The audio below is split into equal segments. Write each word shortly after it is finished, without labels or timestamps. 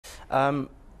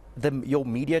Your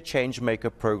Media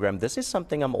Changemaker program, this is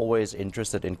something I'm always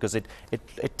interested in because it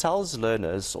tells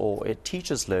learners, or it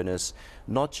teaches learners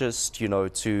not just,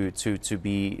 to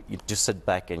sit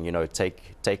back and,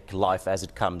 take life as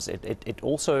it comes. It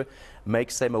also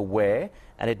makes them aware,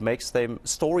 and it makes them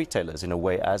storytellers in a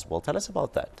way as well. Tell us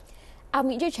about that. Our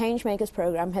Media Changemakers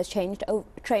program has trained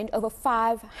over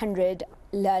 500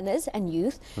 learners and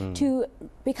youth to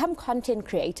become content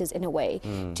creators in a way,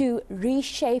 to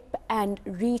reshape and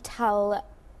retell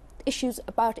issues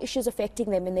affecting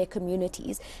them in their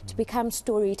communities, to become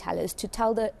storytellers, to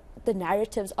tell the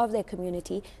narratives of their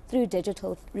community through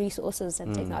digital resources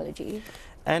and technology.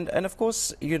 And of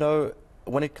course,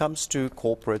 when it comes to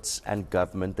corporates and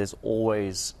government, there's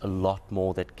always a lot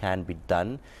more that can be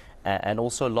done, and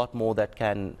also a lot more that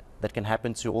can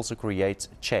happen to also create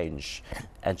change,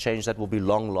 and change that will be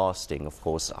long-lasting, of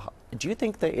course. Do you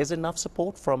think there is enough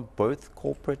support from both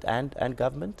corporate and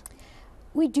government?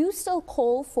 We do still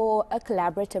call for a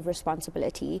collaborative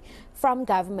responsibility from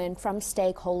government, from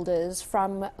stakeholders,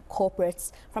 from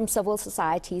corporates, from civil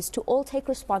societies, to all take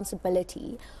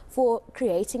responsibility for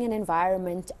creating an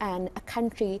environment and a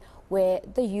country where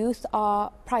the youth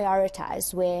are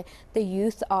prioritized, where the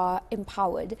youth are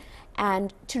empowered,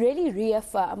 and to really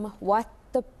reaffirm what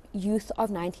the youth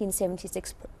of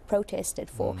 1976 protested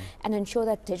for, and ensure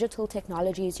that digital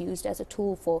technology is used as a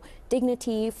tool for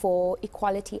dignity, for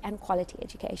equality and quality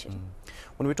education.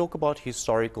 When we talk about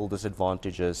historical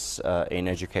disadvantages in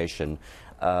education,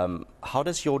 how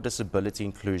does your disability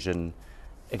inclusion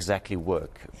exactly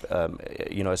work,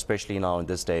 especially now in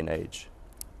this day and age?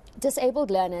 Disabled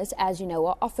learners, as you know,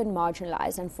 are often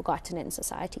marginalized and forgotten in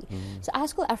society. So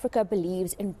iSchoolAfrica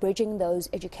believes in bridging those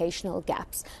educational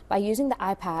gaps by using the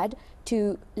iPad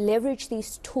to leverage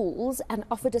these tools and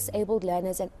offer disabled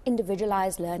learners an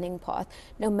individualized learning path,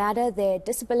 no matter their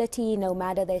disability, no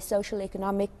matter their social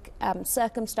economic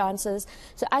circumstances.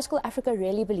 So iSchoolAfrica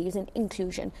really believes in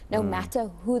inclusion, no matter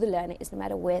who the learner is, no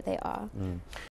matter where they are.